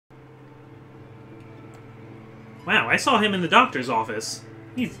Wow, I saw him in the doctor's office.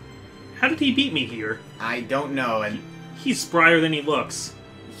 He's... How did he beat me here? I don't know, and He's sprier than he looks.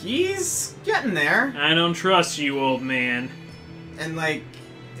 he's getting there. I don't trust you, old man. And, like,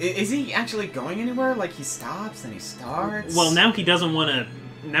 is he actually going anywhere? Like, he stops, and he starts? Well, now he doesn't want to...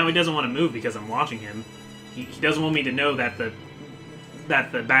 Now he doesn't want to move because I'm watching him. He doesn't want me to know that the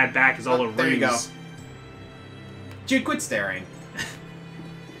bad back is all a ruse. There you go. Jude, quit staring.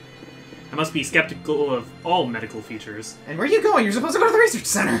 I must be skeptical of all medical features. And where are you going? You're supposed to go to the research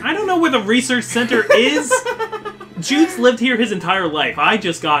center. I don't know where the research center is! Jude's lived here his entire life. I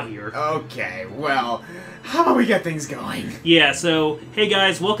just got here. Okay, well, how about we get things going? Yeah, so, hey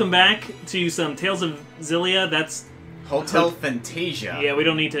guys, welcome back to some Tales of Xillia. That's... Hotel Fantasia. Yeah, we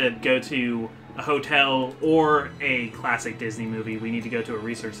don't need to go to a hotel or a classic Disney movie. We need to go to a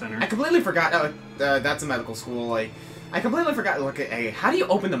research center. I completely forgot. That's a medical school. Like, I completely forgot. Look at how do you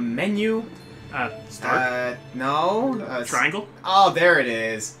open the menu? Start? No. Triangle? Oh, there it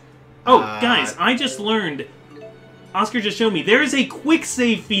is. Oh, guys, I just learned. Oscar just showed me there is a quick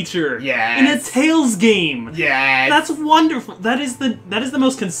save feature Yes. in a Tales game. Yeah. That's wonderful. That is the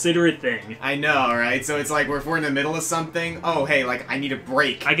most considerate thing. I know, right? So it's like if we're in the middle of something. Oh, hey, like I need a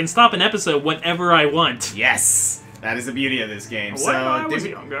break. I can stop an episode whenever I want. Yes, that is the beauty of this game. When I was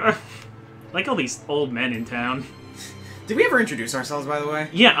younger. Like all these old men in town. Did we ever introduce ourselves, by the way?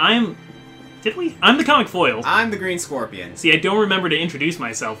 Yeah, Did we? I'm the Comic Foil. I'm the Green Scorpion. See, I don't remember to introduce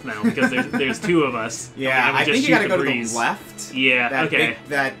myself now because there's two of us. Yeah, and we I just think you gotta shoot go to breeze. the left. Yeah, okay.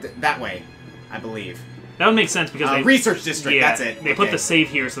 That way, I believe. That would make sense because they... Research District, Yeah, that's it. They put the save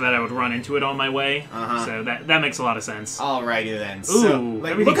here so that I would run into it on my way. Uh-huh. So that makes a lot of sense. Alrighty then. Ooh, so, like,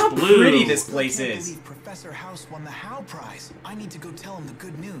 look everything's how blue. pretty this place I can't is. believe Professor House won the How Prize. I need to go tell him the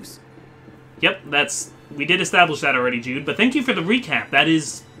good news. Yep, we did establish that already, Jude. But thank you for the recap. That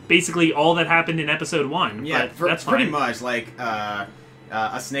is basically all that happened in episode 1. Yeah, but that's pretty fine. much. Like, a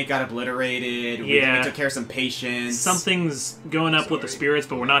snake got obliterated. Yeah. We took care of some patients. Something's going up with the spirits,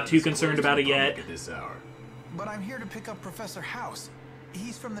 but we're not too concerned about it yet. At this hour. But I'm here to pick up Professor House.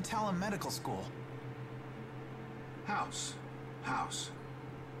 He's from the Talon Medical School. House.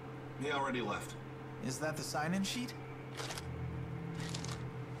 He already left. Is that the sign-in sheet?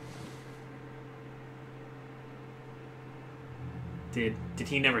 Did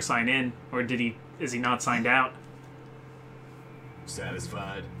he never sign in, or is he not signed out?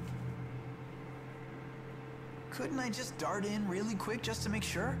 Satisfied? Couldn't I just dart in really quick just to make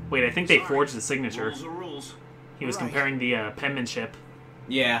sure? Wait, I think they forged the signature. Rules are rules. He was Right. comparing the penmanship.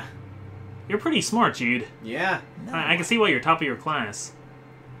 Yeah. You're pretty smart, Jude. Yeah. No, I can see why you're top of your class.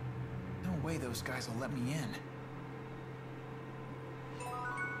 No way those guys will let me in.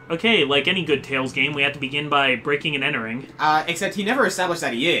 Okay, like any good Tales game, we have to begin by breaking and entering. Except he never established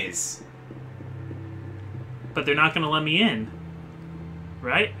that he is. But they're not going to let me in.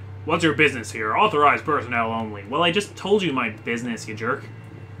 Right? What's your business here? Authorized personnel only. Well, I just told you my business, you jerk.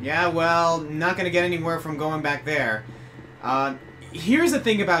 Yeah, well, not gonna get anywhere from going back there. Here's the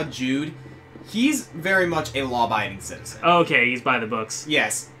thing about Jude. He's very much a law-abiding citizen. Okay, he's by the books.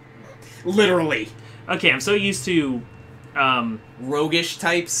 Yes. Literally. Okay, I'm so used to... Roguish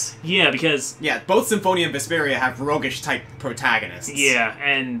types. Yeah, because... Yeah, both Symphonia and Vesperia have roguish-type protagonists. Yeah,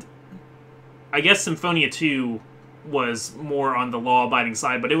 and... I guess Symphonia 2 was more on the law-abiding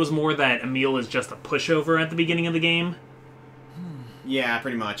side, but it was more that Emil is just a pushover at the beginning of the game. Yeah,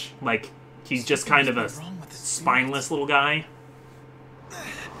 pretty much. Like, he's just kind of a spineless little guy.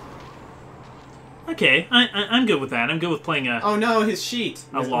 Okay, I'm good with that. I'm good with playing a... Oh no, his sheet.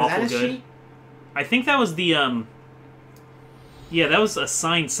 A Was lawful that his good. sheet? I think that was the, Yeah, that was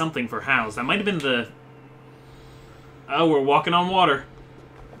assigned something for House. That might have been the... Oh, we're walking on water.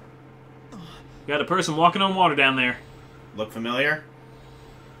 Got a person walking on water down there. Look familiar?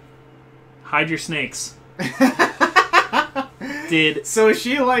 Hide your snakes. Did... So is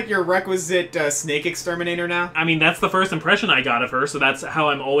she like your requisite snake exterminator now? I mean, that's the first impression I got of her, so that's how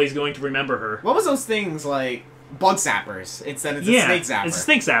I'm always going to remember her. What was those things like bug zappers? Instead it's a snake zapper. It's a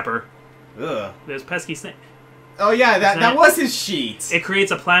snake zapper. Ugh. There's pesky snake. Oh yeah, that was his sheet. It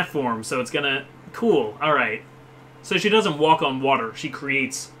creates a platform, so it's gonna... Cool, alright. So she doesn't walk on water, she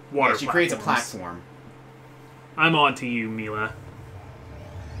creates water Yeah, she creates a platforms. platform. I'm on to you, Mila.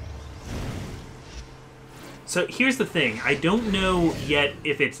 So here's the thing. I don't know yet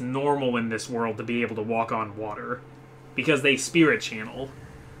if it's normal in this world to be able to walk on water. Because they spirit channel.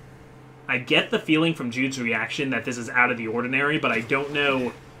 I get the feeling from Jude's reaction that this is out of the ordinary, but I don't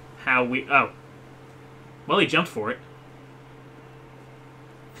know how we... Oh. Well, he jumped for it.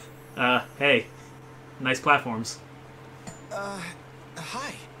 Hey. Nice platforms.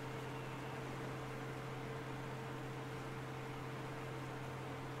 Hi.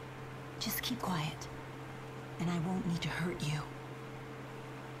 Just keep quiet, and I won't need to hurt you.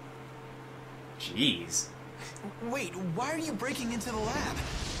 Jeez. Wait, why are you breaking into the lab?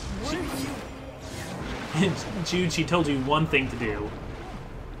 What are you... Jude, she told you one thing to do.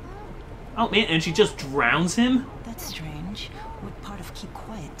 Oh man, and she just drowns him? That's strange. What part of keep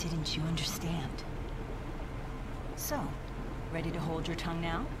quiet didn't you understand? So, ready to hold your tongue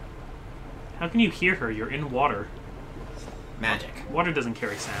now? How can you hear her? You're in water. Magic. Water doesn't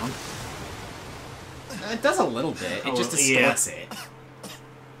carry sound. It does a little bit. It just distorts it.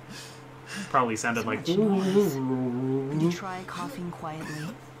 Probably sounded like... Will you try coughing quietly?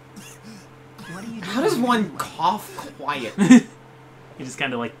 What are you doing? How does one cough quiet? You just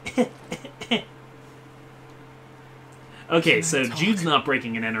kind of like... Okay, so Jude's not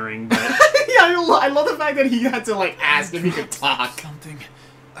breaking and entering, but... Yeah, I love the fact that he had to, like, ask if he could talk. Something.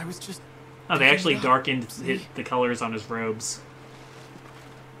 I was just... Oh, they actually darkened the colors on his robes.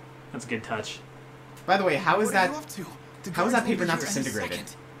 That's a good touch. By the way, how is What are that... you up to? The How is guards that will paper be not here any disintegrated?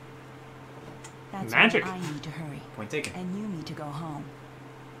 second. That's Magic. why I need to hurry. Point taken. And you need to go home.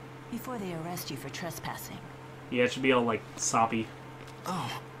 Before they arrest you for trespassing. Yeah, it should be all, like, soppy.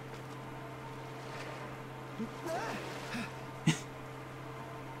 Oh.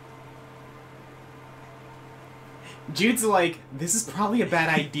 Jude's like, this is probably a bad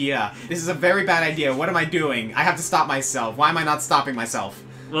idea. This is a very bad idea. What am I doing? I have to stop myself. Why am I not stopping myself?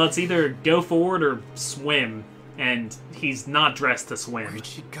 Well, it's either go forward or swim, and he's not dressed to swim. Where'd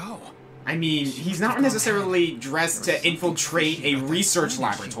she go? I mean, he's not necessarily dressed to infiltrate a research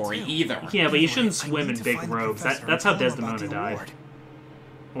laboratory either. Yeah, but you shouldn't Anyway, I swim need in to big find the robes. professor That's and how tell him about Desdemona the died. award.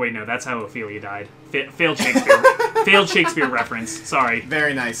 Wait, no, that's how Ophelia died. Failed Shakespeare. Failed Shakespeare reference. Sorry.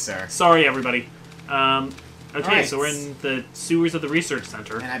 Very nice, sir. Sorry, everybody. Okay, Alright. so we're in the sewers of the research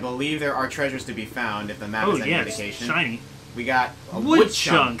center. And I believe there are treasures to be found if the map Oh, is any yeah, it's indication. shiny. We got a Wood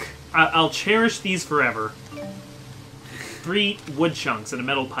chunk. I'll cherish these forever. 3 wood chunks and a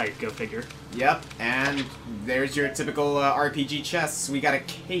metal pipe, go figure. Yep, and there's your typical RPG chests. We got a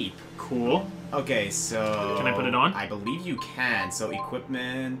cape. Cool. Okay, so... Can I put it on? I believe you can. So,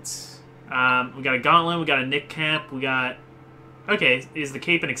 equipment... We got a gauntlet, we got a nick cap, we got... Okay, is the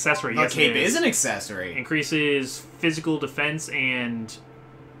cape an accessory? The Yes, cape it is an accessory. Increases physical defense and...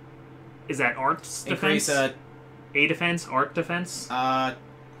 Is that arts defense? Increase, A defense? Art defense?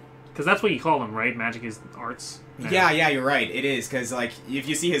 Because that's what you call them, right? Magic is arts? No. Yeah, you're right. It is, because, like, if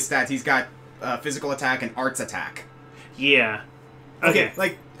you see his stats, he's got physical attack and arts attack. Yeah. Okay.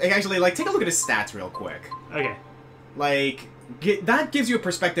 Like, actually, like, take a look at his stats real quick. Okay. Like, that gives you a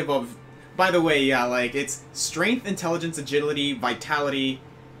perspective of... By the way, yeah, like, it's strength, intelligence, agility, vitality,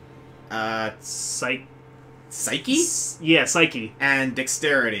 Psyche? psyche? Yeah, psyche. And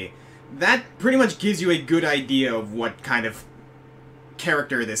dexterity. That pretty much gives you a good idea of what kind of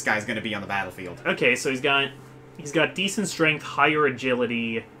character this guy's going to be on the battlefield. Okay, so he's got decent strength, higher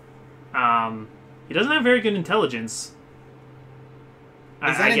agility. He doesn't have very good intelligence.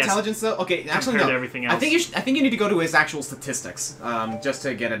 Is that intelligence though? Okay, actually compared no. to everything else. I think you need to go to his actual statistics, just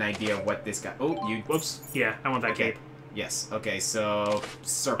to get an idea of what this guy. Oh, you. Whoops. Yeah, I want that Okay. cape. Yes. Okay. So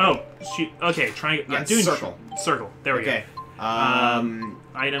circle. Oh, shoot. Okay, Yeah, I'm doing circle. Circle. There we Okay. go.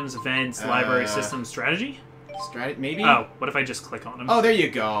 Items, events, library, system, strategy? Maybe. Oh, what if I just click on them? Oh, there you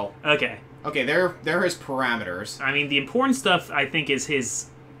go. Okay. Okay, there are his parameters. I mean, the important stuff, I think, is his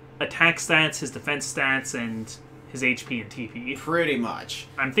attack stats, his defense stats, and his HP and TP. Pretty much.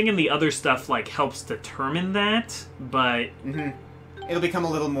 I'm thinking the other stuff, like, helps determine that, but... It'll become a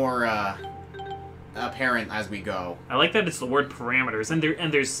little more apparent as we go. I like that it's the word parameters,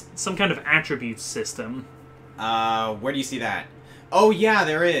 and there's some kind of attribute system. Where do you see that? Oh, yeah,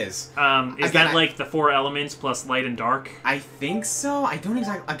 there is. Is that, like, the 4 elements plus light and dark? I think so. I don't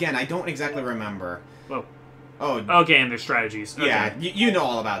exactly remember. Whoa. Oh, Okay, and there's strategies. Okay. yeah, you know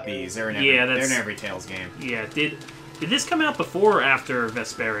all about these. They're in every, Yeah, they're that's- in every Tales game. Yeah, did this come out before or after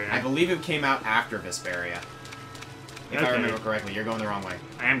Vesperia? I believe it came out after Vesperia. If I Okay. remember correctly, you're going the wrong way.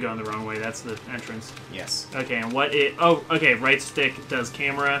 I am going the wrong way, that's the entrance. Yes. Okay, and what it... Oh, okay, right stick does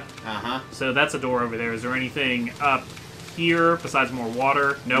camera. Uh-huh. So that's a door over there. Is there anything up here besides more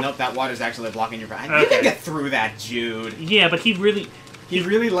water? Nope. Nope, that water's actually blocking your path. You Okay. can get through that, Jude. Yeah, but he really... He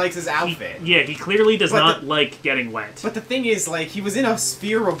really likes his outfit. He clearly does But not like getting wet. But the thing is, like, he was in a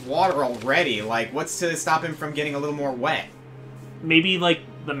sphere of water already. Like, what's to stop him from getting a little more wet? Maybe, like,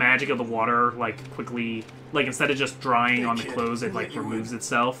 the magic of the water, like, quickly... Like, instead of just drying on the kid, clothes, it, who like, let you removes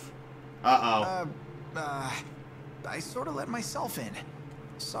itself. Uh-oh. I sort of let myself in.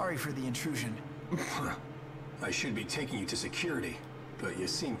 Sorry for the intrusion. I should be taking you to security, but you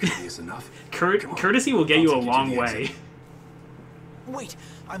seem courteous enough. Come on, Courtesy will get I'll you a take to long the way. exit. Wait,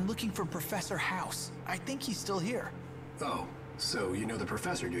 I'm looking for Professor House. I think he's still here. Oh, so you know the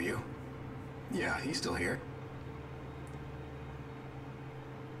professor, do you? Yeah, he's still here.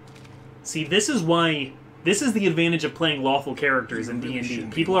 See, this is why... This is the advantage of playing lawful characters in really D&D.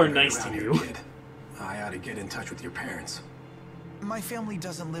 shouldn't be People are wandering nice to around you. here, kid. I ought to get in touch with your parents. My family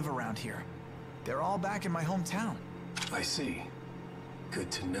doesn't live around here. They're all back in my hometown. I see.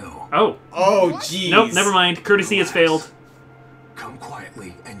 Good to know. Oh. Oh, jeez. Nope, never mind. Courtesy has Relax. failed. Come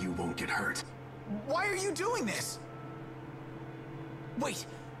quietly, and you won't get hurt. Why are you doing this? Wait,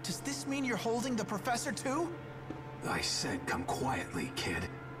 does this mean you're holding the professor too? I said come quietly, kid.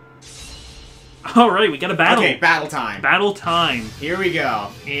 Alright, we got a battle. Okay, battle time. Battle time. Here we go.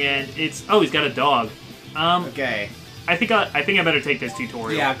 And it's... Oh, he's got a dog. Okay. I think I better take this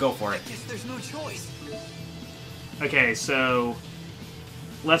tutorial. Yeah, go for it. Guess there's no choice. Okay, so...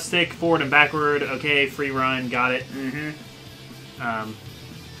 Left stick, forward and backward. Okay, free run. Got it. Mm-hmm. How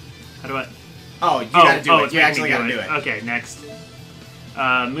do I... Oh, you gotta do it. it's You making actually me gotta do it. Okay, next.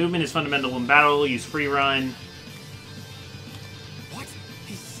 Movement is fundamental in battle. Use free run. What?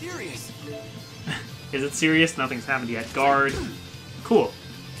 He's serious. Is it serious? Nothing's happened yet. Guard. Cool.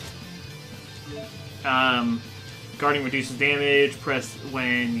 Guarding reduces damage. Press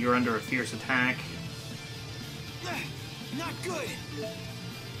when you're under a fierce attack. Not good.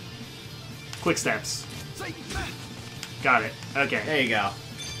 Quick steps. Got it. Okay. There you go.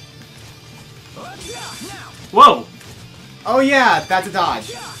 Whoa! Oh yeah, that's a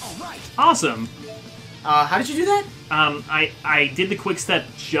dodge. Awesome. How did you do that? I did the quick step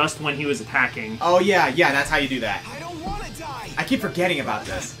just when he was attacking. Oh yeah, that's how you do that. I don't want to die. I keep forgetting about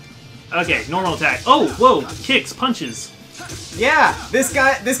this. Okay, normal attack. Oh, whoa! Kicks, punches. Yeah, this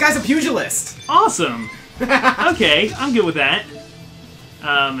guy's a pugilist. Awesome. Okay, I'm good with that.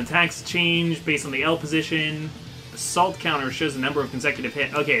 Attacks change based on the L position. Assault counter shows the number of consecutive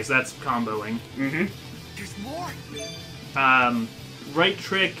hits. Okay, so that's comboing. Mm-hmm. There's more. Right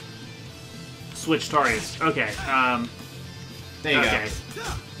trick. Switch targets. Okay. There you Okay.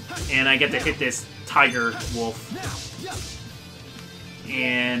 And I get to hit this tiger wolf.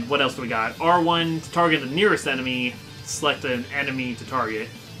 And what else do we got? R1 to target the nearest enemy. Select an enemy to target.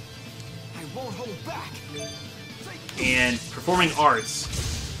 I won't hold back. And performing arts.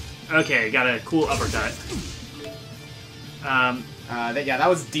 Okay, got a cool uppercut. That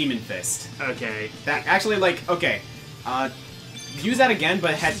was Demon Fist. Okay. That actually, like, okay. Use that again,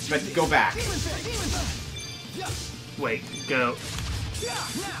 but go back. Wait, go.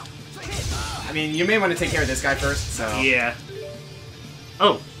 I mean, you may want to take care of this guy first, so... Yeah.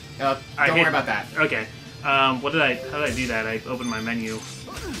 Oh, Don't I worry hit- about that. okay. How did I do that? I opened my menu.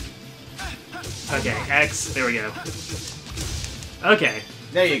 Okay, X, there we go. Okay.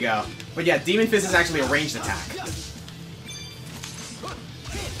 There you go. But yeah, Demon Fist is actually a ranged attack.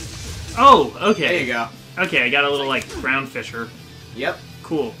 Oh, okay. There you go. Okay, I got a little, like, ground fisher. Yep.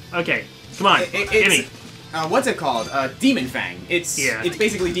 Cool. Okay, come on, It's, gimme. what's it called? Demon Fang. It's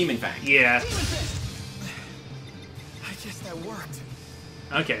basically Demon Fang. Yeah. I guess that worked.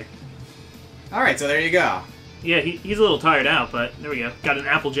 Okay. Alright, so there you go. Yeah, he's a little tired out, but there we go. Got an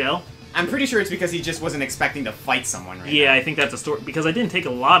apple gel. I'm pretty sure it's because he just wasn't expecting to fight someone right Yeah, now. I think that's a story, because I didn't take a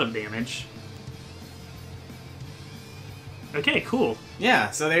lot of damage. Okay, cool.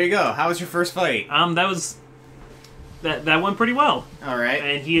 Yeah, so there you go. How was your first fight? That went pretty well. Alright.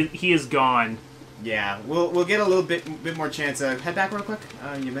 And he is gone. Yeah, we'll get a little bit more chance. Head back real quick.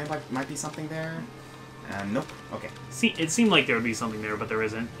 You might be something there. Nope. Okay. See, it seemed like there would be something there, but there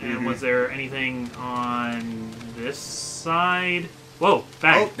isn't. And was there anything on this side? Whoa,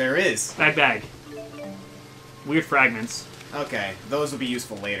 bag. Oh, there is. Bag. Weird fragments. Okay, those will be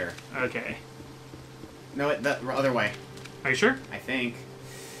useful later. Okay. No, the other way. Are you sure? I think.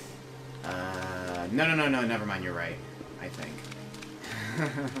 No, never mind, you're right. I think.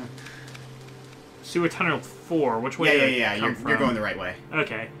 Sewer Tunnel 4, which way did Yeah, it come from? you're going the right way.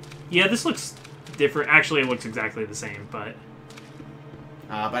 Okay. Yeah, this looks different. Actually, it looks exactly the same, but...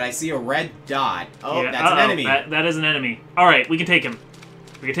 But I see a red dot. Oh, yeah, that's an enemy. That is an enemy. Alright, we can take him.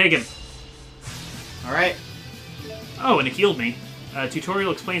 Alright. Oh, and it healed me.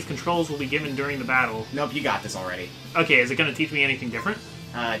 Tutorial explains controls will be given during the battle. Nope, you got this already. Okay, is it going to teach me anything different?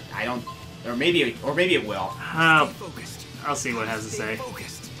 I don't... Or maybe it will. Stay focused. I'll see what it has to Stay say.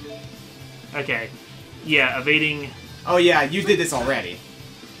 focused. Okay. Yeah, evading... Oh yeah, you did this already.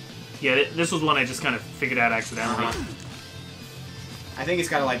 Yeah, this was one I just kind of figured out accidentally. I think it's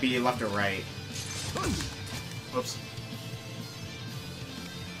gotta, like, be left or right. Whoops.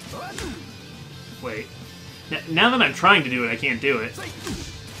 Wait. Now that I'm trying to do it, I can't do it.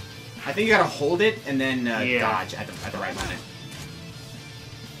 I think you gotta hold it and then Yeah. dodge at the right moment.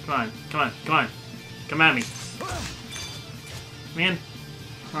 Come on, come on, come on. Come at me. Man.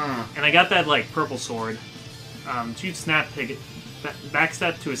 Huh. And I got that, like, purple sword. Jude snap, take it.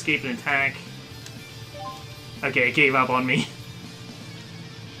 Backstep to escape an attack. Okay, it gave up on me.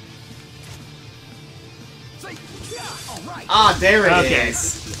 Ah, there it Okay.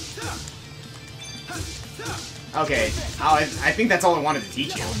 is. Okay. Oh, I think that's all I wanted to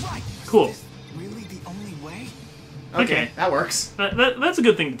teach you. Cool. Really the only way? Okay, Okay. that works. That's a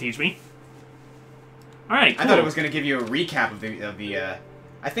good thing to teach me. Alright, cool. I thought it was going to give you a recap of the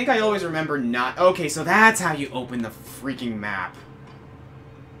I think I always remember not... Okay, so that's how you open the freaking map.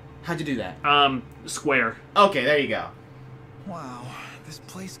 How'd you do that? Square. Okay, there you go. Wow, this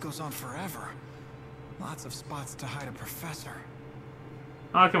place goes on forever. Lots of spots to hide a professor.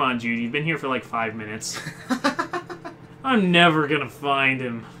 Oh, come on, Jude. You've been here for like 5 minutes. I'm never gonna find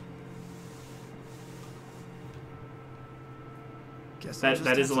him. Guess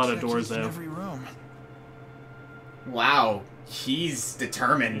That is a lot of doors, though. Every room. Wow, he's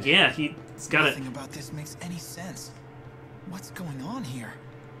determined. Yeah, he's got it. Nothing about this makes any sense. What's going on here?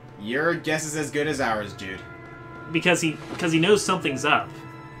 Your guess is as good as ours, Jude. Because he knows something's up.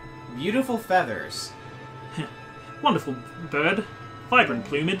 Beautiful feathers. Wonderful bird. Vibrant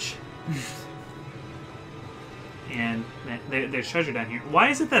plumage. And there's treasure down here. Why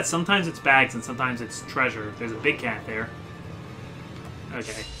is it that sometimes it's bags and sometimes it's treasure? There's a big cat there.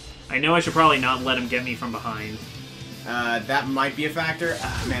 Okay. I know I should probably not let him get me from behind. That might be a factor.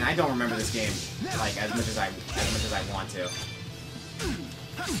 Man, I don't remember this game like as much as I want to.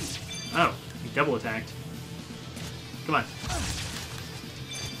 Oh, he double attacked. Come on.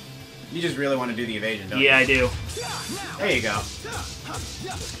 You just really want to do the evasion, don't you? Yeah, I do. There you go.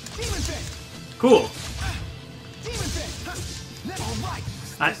 Cool.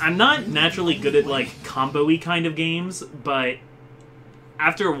 I'm not naturally good at, like, combo-y kind of games, but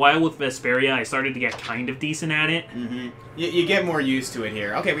after a while with Vesperia, I started to get kind of decent at it. Mm-hmm. You get more used to it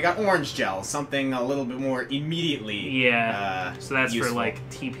here. Okay, we got orange gel, something a little bit more immediately. Yeah. So that's useful. for, like,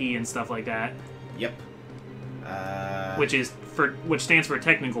 TP and stuff like that. Yep. Which stands for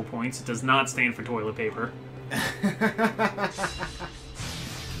technical points. It does not stand for toilet paper.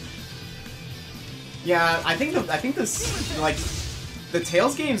 Yeah, I think this like the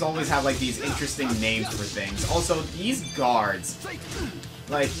Tales games always have like these interesting names for things. Also, these guards,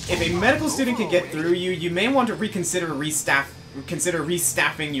 like if a medical student can get through you, you may want to reconsider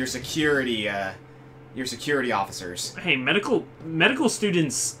restaffing your security officers. Hey, medical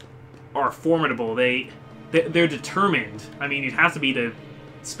students are formidable. They're determined. I mean, you'd have to be to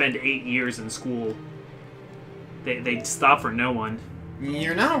spend 8 years in school. They'd stop for no one.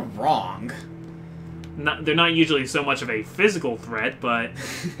 You're not wrong. They're not usually so much of a physical threat, but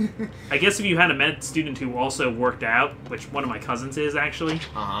I guess if you had a med student who also worked out, which one of my cousins is, actually,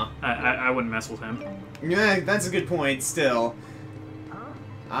 I wouldn't mess with him. Yeah, that's a good point, still.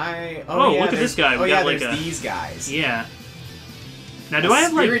 Oh, yeah, look at this guy. Oh, We yeah, got, like, there's these guys. Yeah. Now, do I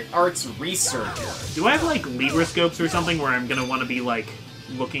have, Spirit like... Arts Researcher. Do I have, like, Libra scopes or something where I'm gonna want to be, like,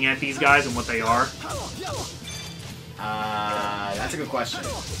 looking at these guys and what they are? That's a good question.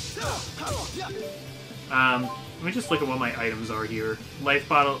 Let me just look at what my items are here. Life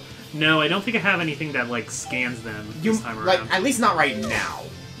bottle... No, I don't think I have anything that, like, scans them this time around. Like, at least not right now.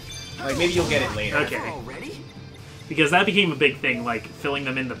 Like, maybe you'll get it later. Okay. Because that became a big thing, like, filling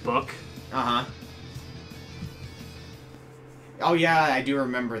them in the book. Uh-huh. Oh, yeah, I do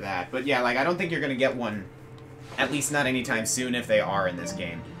remember that. But, yeah, like, I don't think you're gonna get one. At least not anytime soon if they are in this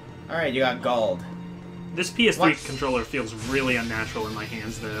game. Alright, you got gold. This PS3 What? controller feels really unnatural in my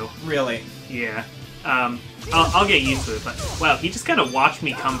hands, though. Really? Yeah. I'll get used to it, but... Wow, he just kind of watched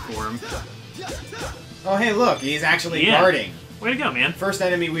me come for him. Oh, hey, look, he's actually guarding. Way to go, man. First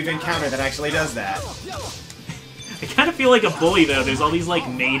enemy we've encountered that actually does that. I kind of feel like a bully, though. There's all these, like,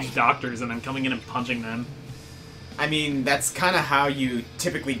 mage doctors, and I'm coming in and punching them. I mean, that's kind of how you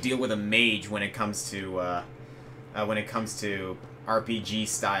typically deal with a mage when it comes to RPG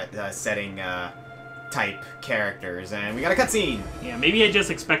style setting type characters. And we got a cutscene. Yeah, maybe I just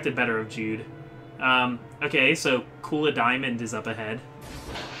expected better of Jude. Okay, so Kula Diamond is up ahead.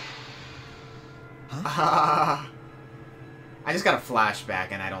 I just got a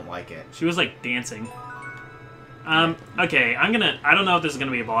flashback and I don't like it. She was, like, dancing. Okay, I don't know if this is gonna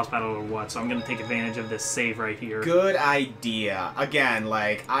be a boss battle or what, so I'm gonna take advantage of this save right here. Good idea. Again,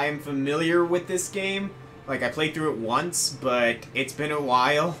 like, I am familiar with this game. Like, I played through it once, but it's been a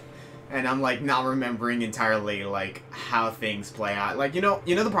while, and I'm, like, not remembering entirely, like, how things play out. Like, you know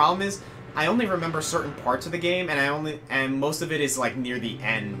the problem is, I only remember certain parts of the game, and most of it is, like, near the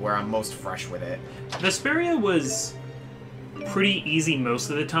end, where I'm most fresh with it. Vesperia was pretty easy most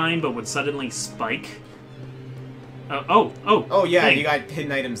of the time, but would suddenly spike. Oh yeah, thing. you got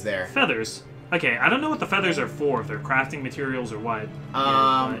hidden items there. Feathers. Okay, I don't know what the feathers are for, if they're crafting materials or what.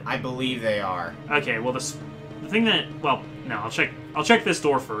 I believe they are. Okay, well, the thing that... Well, no, I'll check this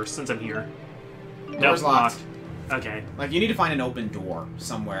door first, since I'm here. Door's locked. Okay. Like, you need to find an open door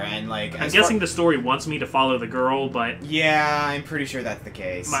somewhere, and like... I'm guessing the story wants me to follow the girl, but... Yeah, I'm pretty sure that's the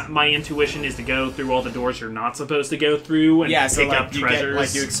case. My intuition is to go through all the doors you're not supposed to go through and so, pick like, up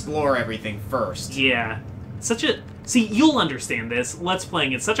treasures. you explore everything first. Yeah. Such a... See, you'll understand this. Let's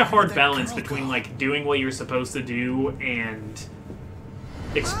Playing. It's such a hard balance between, like, doing what you're supposed to do and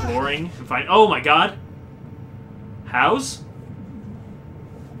exploring and find... Oh my god! House?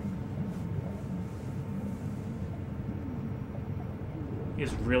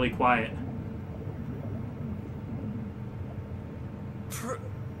 It's really quiet.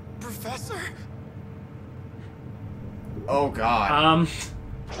 Professor? Oh god.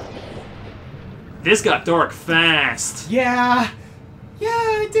 This got dark fast. Yeah!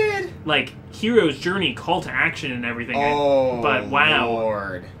 Yeah, it did! Like, hero's journey, call to action and everything. Oh, but wow.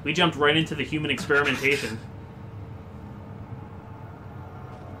 Lord. We jumped right into the human experimentation.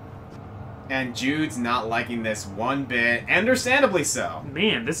 And Jude's not liking this one bit. Understandably so.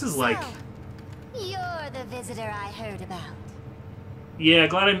 Man, this is like... You're the visitor I heard about. Yeah,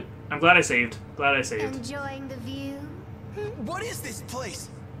 I'm glad I saved. Glad I saved. Enjoying the view? What is this place?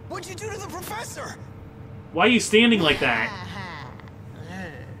 What'd you do to the professor? Why are you standing like that?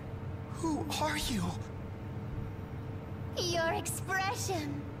 Who are you? Your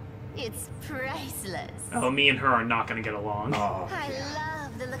expression. It's priceless. Oh, me and her are not gonna get along. Oh, I yeah.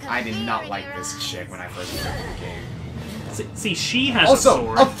 love the look of I did fear not in like your this eyes. chick when I first played the game. See, she has Also, a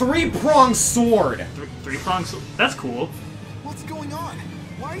sword. a three-pronged sword! Three-pronged sword? That's cool. What's going on?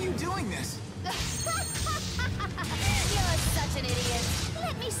 Why are you doing this? You're such an idiot.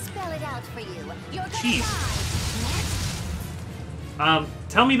 Let me spell it out for you. You're gonna Jeez. die.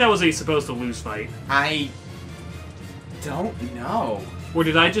 Tell me that was a supposed to lose fight. I don't know. Or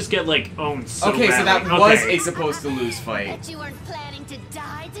did I just get, like, owned so Okay, so that badly? was Okay. a supposed to lose fight. Bet you weren't planning to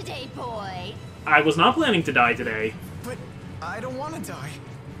die today, boy. I was not planning to die today. But I don't want to die.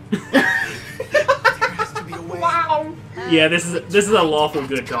 There has to be a way. Wow! Yeah, this is a lawful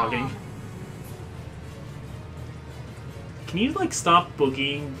good talking. Can you, like, stop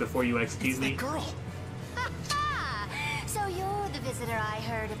boogieing before you execute It's me? that girl. So you're the visitor I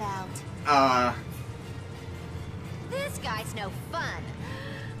heard about. This guy's no fun.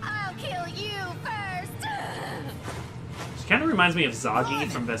 I'll kill you first. She kind of reminds me of Zagi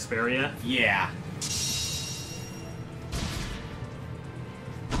from Vesperia. Yeah.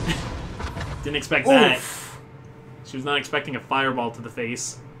 Didn't expect that. Oof. She was not expecting a fireball to the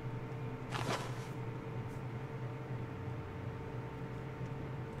face.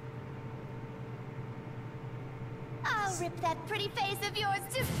 I'll rip that pretty face of yours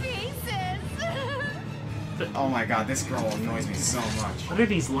to pieces. Oh my god, this girl annoys me so much. What are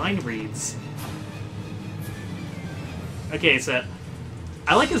these line reads? Okay, so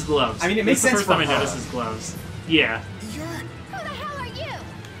I like his gloves. I mean, it makes This is sense the first for time I her. noticed his gloves. Yeah. You're... Who the hell are you?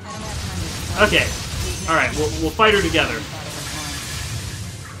 Okay. All right. We'll fight her together.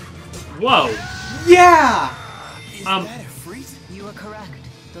 Whoa. Yeah! Is that Efreet? You are correct.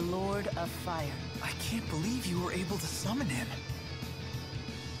 The Lord of Fire. I can't believe you were able to summon him.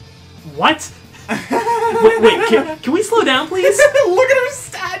 What? wait. Can we slow down, please? Look at her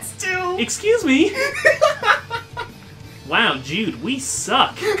stats, too! Excuse me. Wow, Jude, we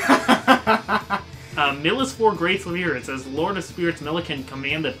suck. Millis 4 Great Severe. It says Lord of Spirits Milla can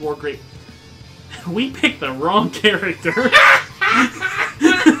command the 4 Great. We picked the wrong character.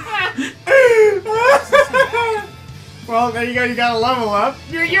 Well, there you go. You got to level up.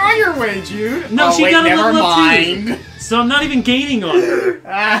 You're on your way, Jude. No, oh, she wait, got a never level up mind. too. So I'm not even gaining on her.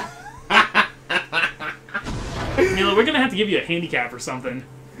 Mila, we're gonna have to give you a handicap or something.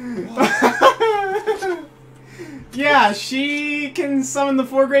 Yeah, she can summon the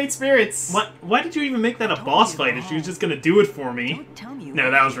 4 great spirits. Why did you even make that a boss fight if she was just gonna do it for me? Don't tell me.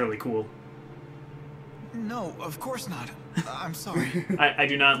 No, that was really cool. No, of course not. I'm sorry. I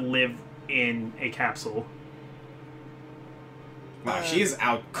do not live in a capsule. Wow, she is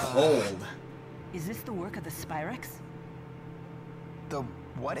out cold. Is this the work of the Spyrex? The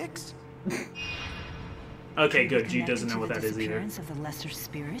what-ix? Okay, good. Connected Jude doesn't to know what the that is either. disappearance of the lesser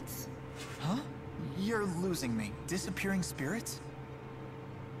spirits? Huh? You're losing me. Disappearing spirits?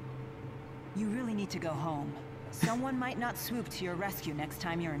 You really need to go home. Someone might not swoop to your rescue next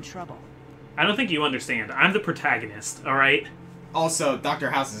time you're in trouble. I don't think you understand. I'm the protagonist, alright? Also, Dr.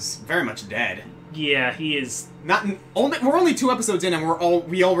 House is very much dead. Yeah, he is. We're only 2 episodes in, and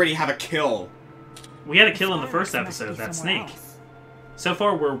we already have a kill. We had a kill in the first episode, that snake. So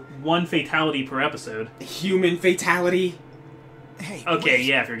far, we're 1 fatality per episode. Human fatality. Hey. Okay, wait.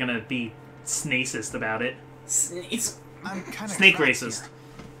 yeah, if you're gonna be snacist about it. I'm kind of Snake racist.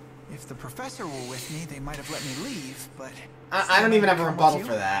 If the professor were with me, they might have let me leave, but... I don't even have a rebuttal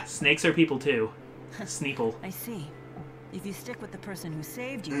for that. Snakes are people too. Sneeple. I see. If you stick with the person who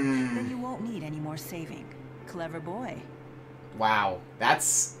saved you, then you won't need any more saving. Clever boy. Wow,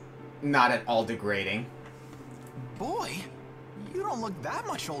 that's not at all degrading. Boy, you don't look that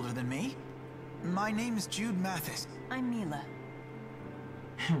much older than me. My name's Jude Mathis. I'm Mila.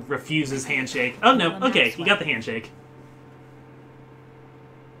 Refuses handshake. Oh no, okay, he got the handshake.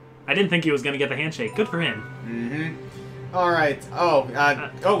 I didn't think he was gonna get the handshake. Good for him. Mm-hmm. Alright. Oh,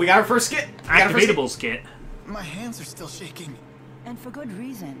 we got our first skit. Activatable skit. My hands are still shaking. And for good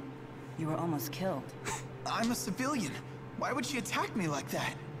reason. You were almost killed. I'm a civilian. Why would she attack me like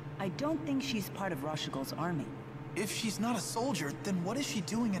that? I don't think she's part of Roshigal's army. If she's not a soldier, then what is she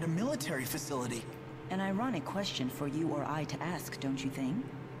doing at a military facility? An ironic question for you or I to ask, don't you think?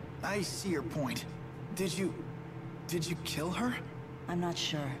 I see your point. Did you kill her? I'm not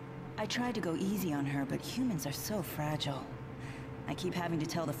sure. I tried to go easy on her, but humans are so fragile. I keep having to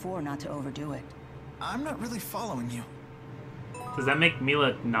tell the Four not to overdo it. I'm not really following you. Does that make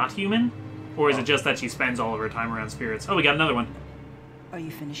Mila not human? Or is it just that she spends all of her time around spirits? Oh, we got another one. Are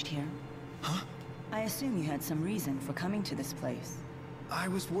you finished here? Huh? I assume you had some reason for coming to this place. I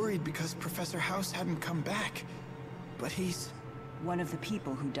was worried because Professor House hadn't come back. But he's... One of the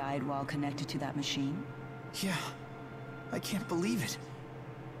people who died while connected to that machine? Yeah. I can't believe it.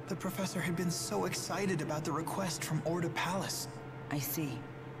 The professor had been so excited about the request from Orda Palace. I see.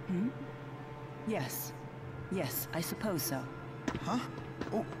 Yes. Yes, I suppose so. Huh?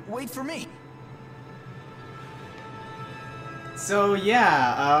 Oh, wait for me! So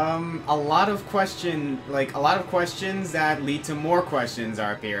yeah, a lot of questions that lead to more questions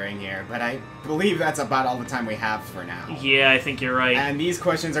are appearing here, but I believe that's about all the time we have for now. Yeah, I think you're right. And these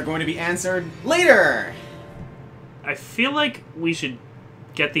questions are going to be answered later! I feel like we should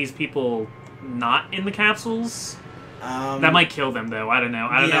get these people not in the capsules. That might kill them, though. I don't know.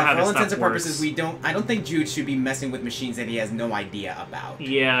 I don't know how this stuff works. For all intents and purposes, I don't think Jude should be messing with machines that he has no idea about.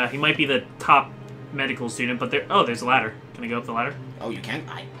 Yeah, he might be the top medical student, but there's a ladder. Can I go up the ladder? Oh, you can?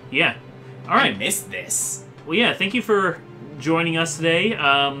 Yeah. All right. I missed this. Well, yeah, thank you for joining us today.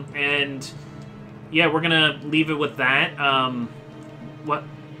 And yeah, we're gonna leave it with that.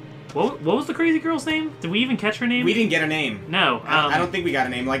 What was the crazy girl's name? Did we even catch her name? We didn't get a name. No. I don't think we got a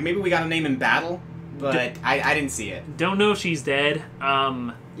name. Like, maybe we got a name in battle, but I didn't see it. Don't know if she's dead.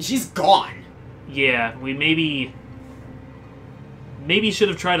 She's gone. Yeah, we maybe should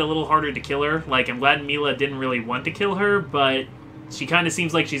have tried a little harder to kill her. Like, I'm glad Mila didn't really want to kill her, but she kind of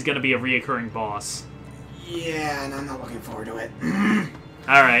seems like she's going to be a reoccurring boss. Yeah, and I'm not looking forward to it.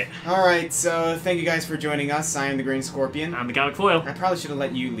 Alright. Alright, so thank you guys for joining us. I am the Green Scorpion. I'm the Comic Foil. I probably should have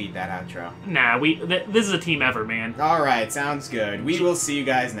let you lead that outro. Nah, this is a team effort, man. Alright, sounds good. We will see you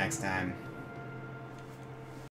guys next time.